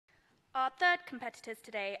Our third competitors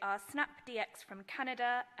today are SnapDx from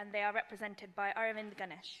Canada, and they are represented by Aravind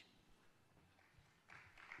Ganesh.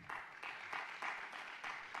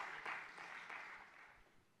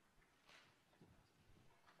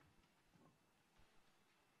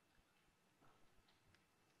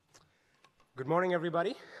 Good morning,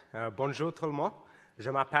 everybody. Bonjour tout le monde.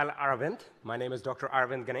 Je m'appelle Aravind. My name is Dr.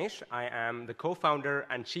 Aravind Ganesh. I am the co-founder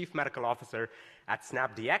and chief medical officer at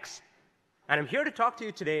SnapDx. And I'm here to talk to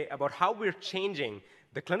you today about how we're changing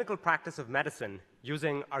the clinical practice of medicine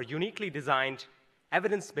using our uniquely designed,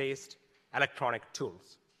 evidence-based electronic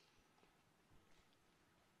tools.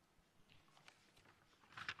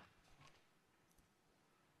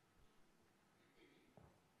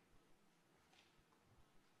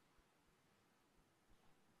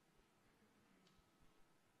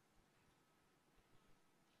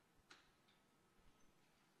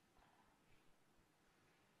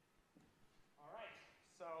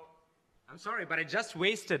 I'm sorry, but I just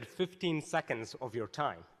wasted 15 seconds of your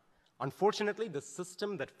time. Unfortunately, the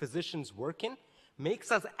system that physicians work in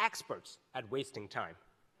makes us experts at wasting time.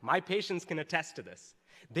 My patients can attest to this.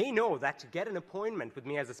 They know that to get an appointment with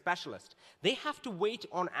me as a specialist, they have to wait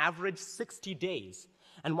on average 60 days.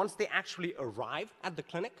 And once they actually arrive at the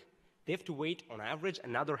clinic, they have to wait on average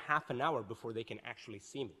another half an hour before they can actually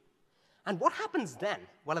see me. And what happens then?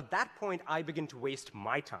 Well, at that point, I begin to waste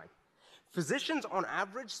my time. Physicians, on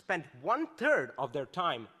average, spend 1/3 of their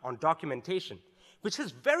time on documentation, which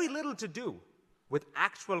has very little to do with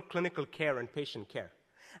actual clinical care and patient care.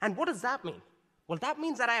 And what does that mean? Well, that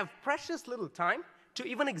means that I have precious little time to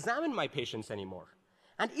even examine my patients anymore,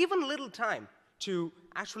 and even little time to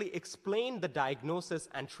actually explain the diagnosis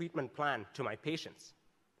and treatment plan to my patients.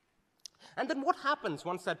 And then what happens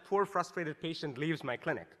once that poor, frustrated patient leaves my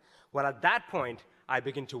clinic? Well, at that point, I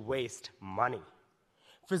begin to waste money.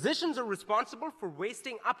 Physicians are responsible for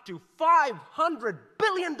wasting up to $500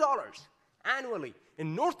 billion annually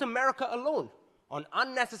in North America alone on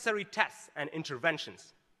unnecessary tests and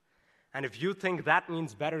interventions. And if you think that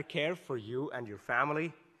means better care for you and your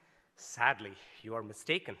family, sadly, you are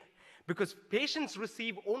mistaken. Because patients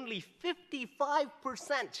receive only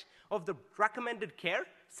 55% of the recommended care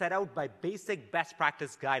set out by basic best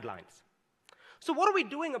practice guidelines. So what are we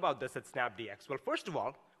doing about this at SnapDx? Well, first of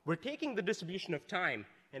all, we're taking the distribution of time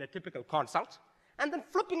in a typical consult and then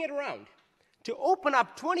flipping it around to open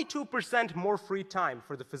up 22% more free time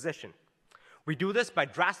for the physician. We do this by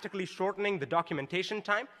drastically shortening the documentation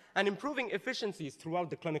time and improving efficiencies throughout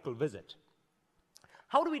the clinical visit.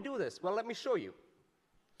 How do we do this? Well, let me show you.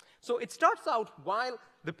 So it starts out while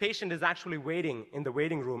the patient is actually waiting in the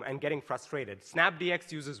waiting room and getting frustrated. SnapDx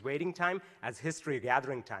uses waiting time as history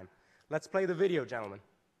gathering time. Let's play the video, gentlemen.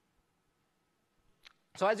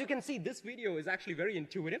 So as you can see, this video is actually very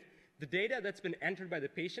intuitive. The data that's been entered by the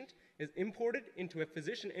patient is imported into a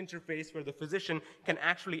physician interface where the physician can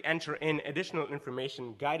actually enter in additional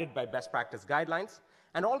information guided by best practice guidelines.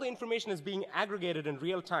 And all the information is being aggregated in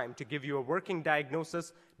real time to give you a working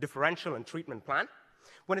diagnosis, differential, and treatment plan.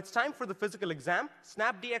 When it's time for the physical exam,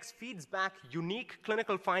 SnapDx feeds back unique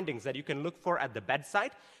clinical findings that you can look for at the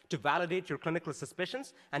bedside to validate your clinical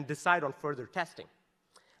suspicions and decide on further testing.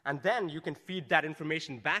 And then you can feed that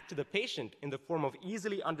information back to the patient in the form of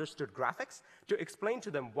easily understood graphics to explain to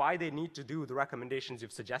them why they need to do the recommendations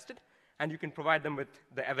you've suggested, and you can provide them with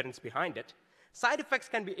the evidence behind it. Side effects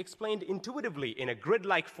can be explained intuitively in a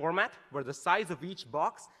grid-like format where the size of each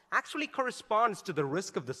box actually corresponds to the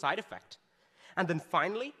risk of the side effect. And then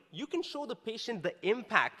finally, you can show the patient the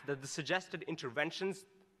impact that the suggested interventions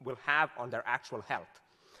will have on their actual health.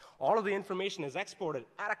 All of the information is exported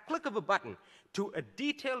at a click of a button to a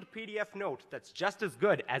detailed PDF note that's just as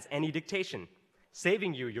good as any dictation,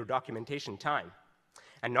 saving you your documentation time.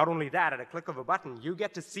 And not only that, at a click of a button, you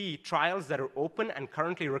get to see trials that are open and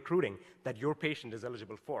currently recruiting that your patient is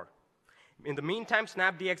eligible for. In the meantime,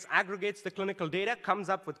 SnapDx aggregates the clinical data, comes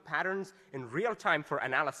up with patterns in real time for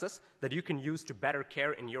analysis that you can use to better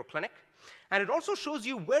care in your clinic. And it also shows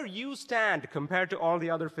you where you stand compared to all the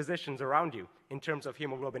other physicians around you in terms of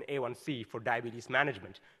hemoglobin A1C for diabetes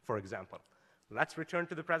management, for example. Let's return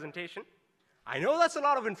to the presentation. I know that's a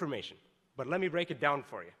lot of information, but let me break it down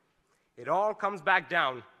for you. It all comes back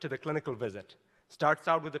down to the clinical visit. Starts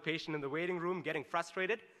out with the patient in the waiting room getting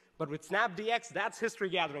frustrated, but with SnapDx, that's history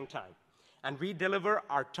gathering time. And we deliver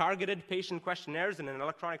our targeted patient questionnaires in an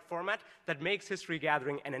electronic format that makes history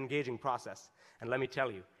gathering an engaging process. And let me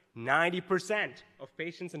tell you, 90% of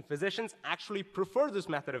patients and physicians actually prefer this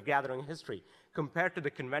method of gathering history compared to the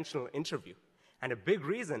conventional interview. And a big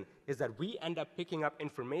reason is that we end up picking up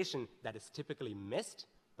information that is typically missed,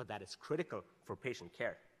 but that is critical for patient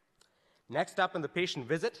care. Next up in the patient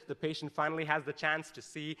visit, the patient finally has the chance to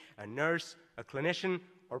see a nurse, a clinician,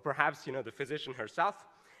 or perhaps the physician herself.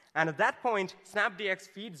 And at that point, SnapDx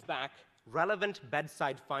feeds back relevant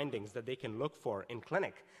bedside findings that they can look for in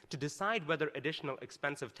clinic to decide whether additional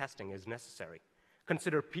expensive testing is necessary.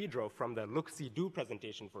 Consider Pedro from the Look, See, Do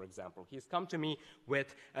presentation, for example. He's come to me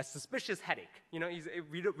with a suspicious headache.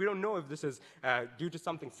 We don't know if this is due to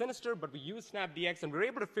something sinister, but we use SnapDx, and we're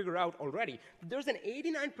able to figure out already that there's an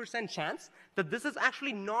 89% chance that this is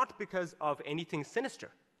actually not because of anything sinister.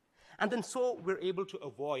 And then so we're able to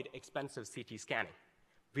avoid expensive CT scanning.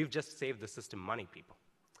 We've just saved the system money, people.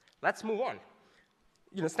 Let's move on.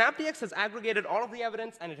 SnapDx has aggregated all of the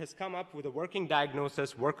evidence, and it has come up with a working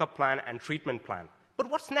diagnosis, workup plan, and treatment plan. But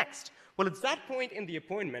what's next? Well, it's that point in the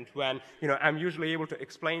appointment when I'm usually able to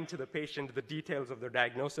explain to the patient the details of their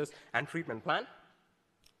diagnosis and treatment plan.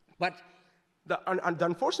 But the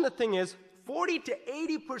unfortunate thing is 40 to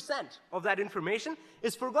 80% of that information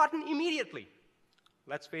is forgotten immediately.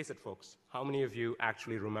 Let's face it, folks. How many of you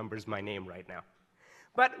actually remembers my name right now?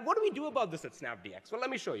 But what do we do about this at SnapDx? Well, let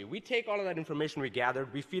me show you. We take all of that information we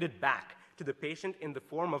gathered, we feed it back to the patient in the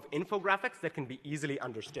form of infographics that can be easily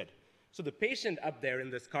understood. So the patient up there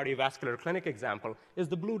in this cardiovascular clinic example is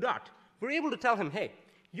the blue dot. We're able to tell him, hey,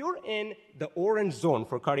 you're in the orange zone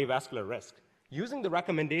for cardiovascular risk. Using the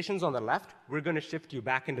recommendations on the left, we're going to shift you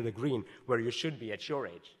back into the green where you should be at your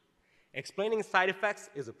age. Explaining side effects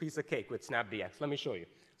is a piece of cake with SnapDx. Let me show you.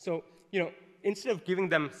 So, instead of giving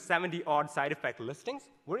them 70-odd side effect listings,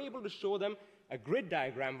 we're able to show them a grid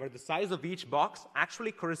diagram where the size of each box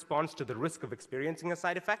actually corresponds to the risk of experiencing a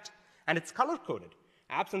side effect, and it's color-coded.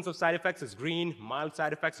 Absence of side effects is green, mild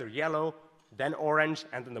side effects are yellow, then orange,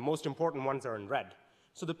 and then the most important ones are in red.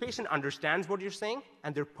 So the patient understands what you're saying,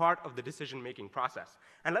 and they're part of the decision-making process.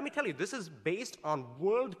 And let me tell you, this is based on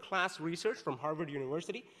world-class research from Harvard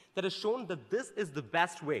University that has shown that this is the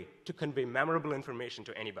best way to convey memorable information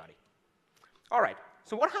to anybody. All right,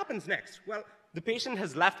 so what happens next? Well, the patient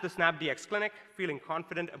has left the SnapDx clinic feeling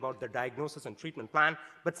confident about their diagnosis and treatment plan,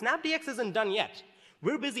 but SnapDx isn't done yet.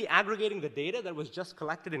 We're busy aggregating the data that was just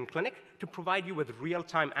collected in clinic to provide you with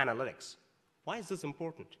real-time analytics. Why is this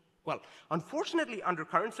important? Well, unfortunately, under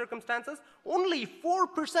current circumstances, only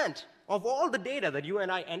 4% of all the data that you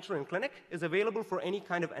and I enter in clinic is available for any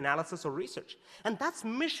kind of analysis or research. And that's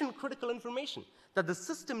mission-critical information that the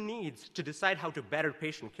system needs to decide how to better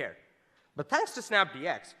patient care. But thanks to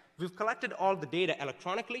SnapDx, we've collected all the data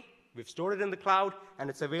electronically, we've stored it in the cloud, and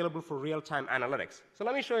it's available for real-time analytics. So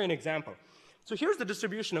let me show you an example. So here's the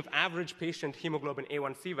distribution of average patient hemoglobin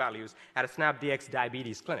A1C values at a SnapDx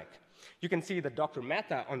diabetes clinic. You can see that Dr.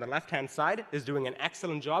 Mehta on the left-hand side is doing an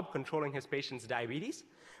excellent job controlling his patient's diabetes.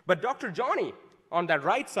 But Dr. Johnny on that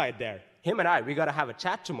right side there, him and we got to have a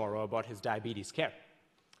chat tomorrow about his diabetes care.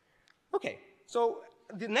 Okay, so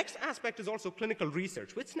the next aspect is also clinical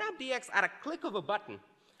research. With SnapDx, at a click of a button,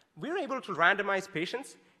 we're able to randomize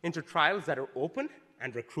patients into trials that are open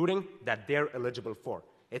and recruiting that they're eligible for.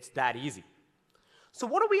 It's that easy. So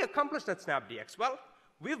what have we accomplished at SnapDx? Well,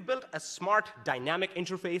 we've built a smart, dynamic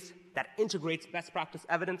interface that integrates best practice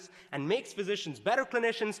evidence and makes physicians better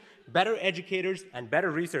clinicians, better educators, and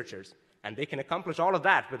better researchers. And they can accomplish all of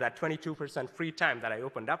that with that 22% free time that I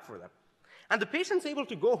opened up for them. And the patient's able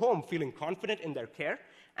to go home feeling confident in their care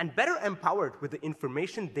and better empowered with the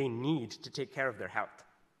information they need to take care of their health.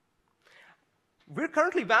 We're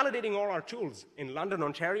currently validating all our tools in London,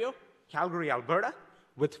 Ontario, Calgary, Alberta,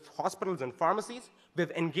 with hospitals and pharmacies.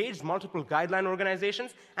 We've engaged multiple guideline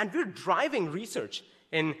organizations, and we're driving research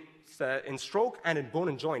in stroke and in bone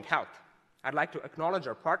and joint health. I'd like to acknowledge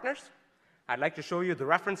our partners. I'd like to show you the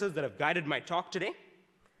references that have guided my talk today.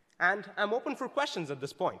 And I'm open for questions at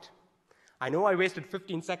this point. I know I wasted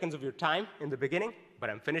 15 seconds of your time in the beginning, but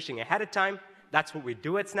I'm finishing ahead of time. That's what we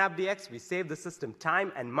do at SnapDx. We save the system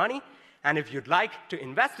time and money. And if you'd like to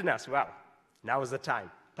invest in us, well, now is the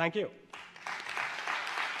time. Thank you.